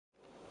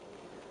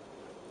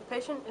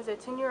patient is a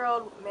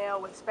 10-year-old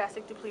male with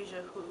spastic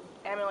diplegia who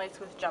ambulates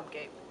with jump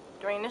gait.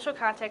 During initial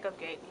contact of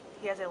gait,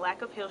 he has a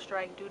lack of heel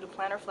strike due to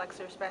plantar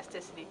flexor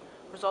spasticity,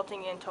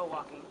 resulting in toe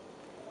walking.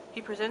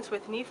 He presents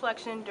with knee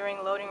flexion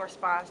during loading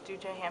response due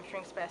to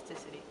hamstring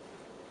spasticity.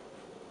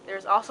 There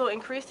is also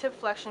increased hip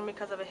flexion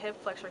because of a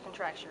hip flexor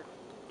contracture.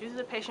 Due to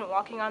the patient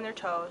walking on their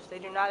toes, they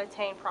do not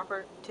attain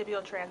proper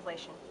tibial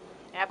translation.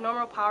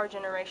 Abnormal power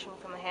generation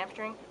from the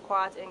hamstring,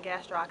 quads, and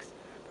gastrocs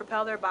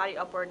propel their body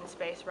upward in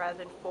space rather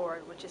than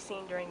forward, which is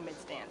seen during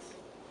mid-stance.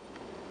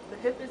 The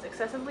hip is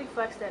excessively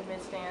flexed at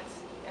mid-stance,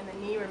 and the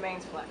knee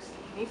remains flexed.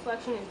 Knee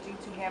flexion is due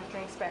to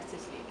hamstring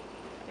spasticity.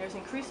 There is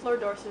increased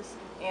lordosis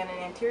and an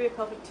anterior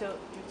pelvic tilt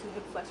due to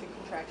hip flexor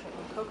contraction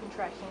and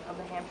co-contraction of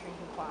the hamstrings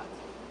and quads.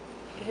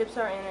 The hips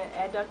are in an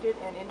adducted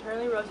and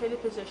internally rotated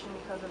position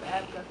because of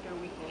abductor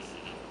weakness.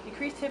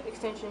 Decreased hip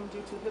extension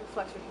due to hip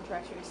flexor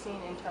contracture is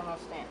seen in terminal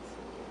stance.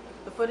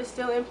 The foot is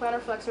still in plantar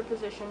flexor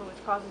position,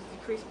 which causes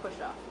decreased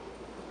push-off.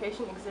 The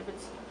patient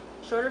exhibits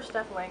shorter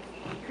step length,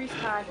 decreased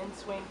time in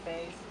swing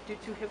phase due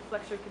to hip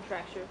flexor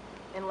contracture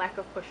and lack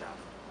of push-off.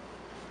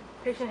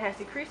 Patient has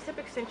decreased hip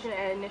extension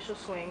at initial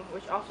swing,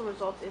 which also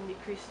results in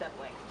decreased step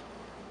length.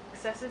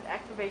 Excessive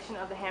activation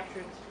of the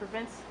hamstrings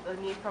prevents the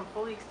knee from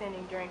fully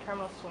extending during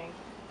terminal swing,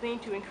 leading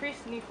to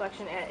increased knee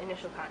flexion at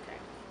initial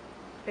contact.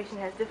 Patient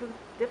has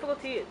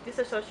difficulty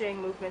disassociating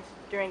movements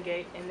during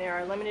gait, and there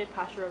are limited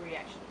postural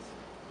reactions.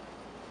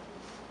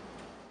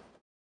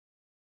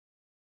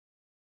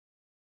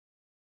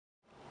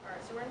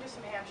 Alright, so we're going to do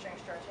some hamstring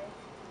stretching.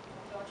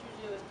 So what I want you to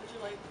do is put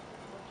your leg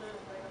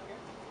right over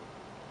here.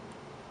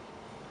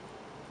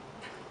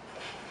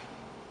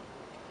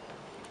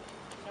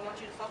 I want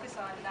you to focus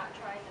on not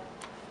trying to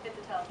hit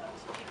the tailbone.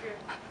 So keep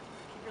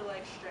your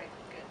legs straight.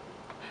 Good.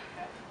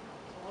 Okay.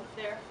 So hold it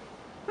there.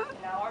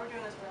 And now while we're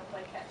doing this, we're going to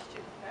play catch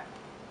too. Okay.